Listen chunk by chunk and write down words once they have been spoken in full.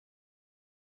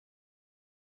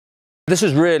This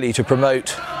is really to promote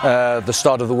the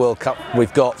start of the World Cup.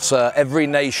 We've got every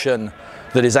nation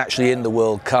that is actually in the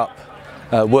World Cup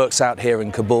works out here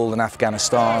in Kabul in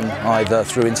Afghanistan, either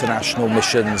through international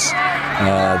missions,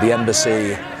 the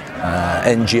embassy,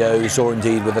 NGOs, or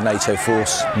indeed with the NATO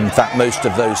force. In fact, most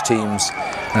of those teams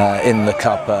in the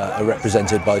Cup are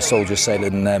represented by soldiers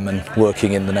sailing in them and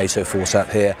working in the NATO force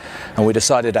out here. And we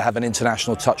decided to have an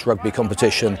international touch rugby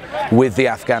competition with the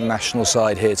Afghan national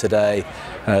side here today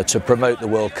to promote the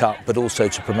World Cup, but also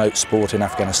to promote sport in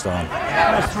Afghanistan.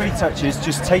 3 touches,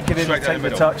 just take it in, take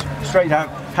the touch, straight down,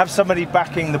 have somebody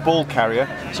backing the ball carrier,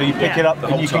 so you pick it up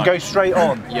and you can go straight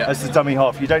on as the dummy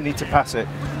half. You don't need to pass it.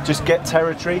 Just get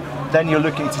territory, then you're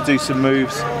looking to do some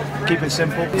moves. Keep it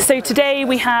simple. So today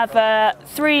we have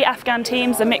 3 Afghan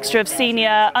teams, a mixture of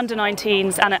senior,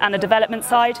 under-19s and a development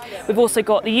side. We've also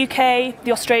got the UK,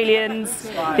 the Australians,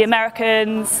 the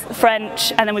Americans,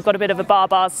 French, and then we've got a bit of a bar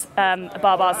bars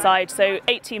side. So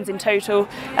 8 teams in total.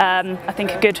 I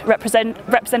think a good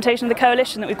representation of the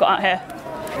coalition that we've got out here.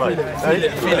 Right.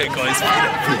 Feel it, guys.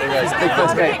 Big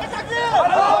first game.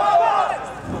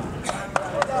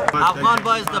 Afghan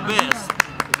boys the best.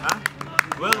 Huh?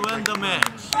 We'll win the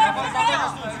match. Take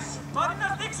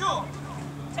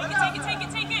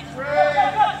it.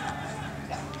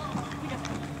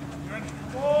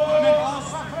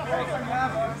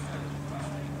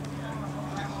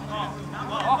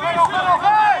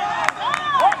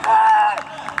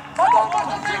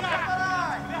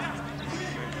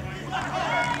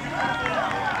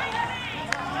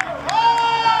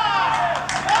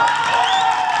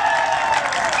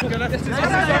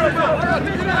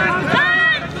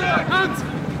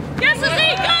 Yes,